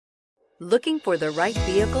Looking for the right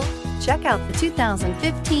vehicle? Check out the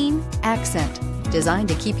 2015 Accent. Designed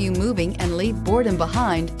to keep you moving and leave boredom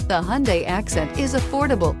behind, the Hyundai Accent is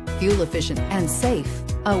affordable, fuel-efficient, and safe.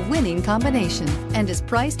 A winning combination, and is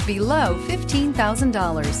priced below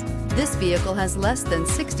 $15,000. This vehicle has less than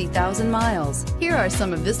 60,000 miles. Here are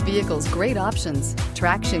some of this vehicle's great options: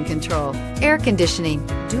 traction control, air conditioning,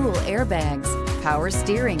 dual airbags, power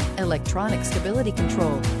steering, electronic stability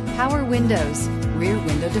control, power windows, rear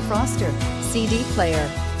window defroster, CD player,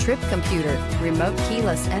 trip computer, remote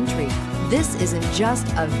keyless entry. This isn't just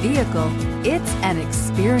a vehicle, it's an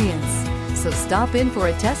experience. So stop in for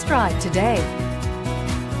a test drive today.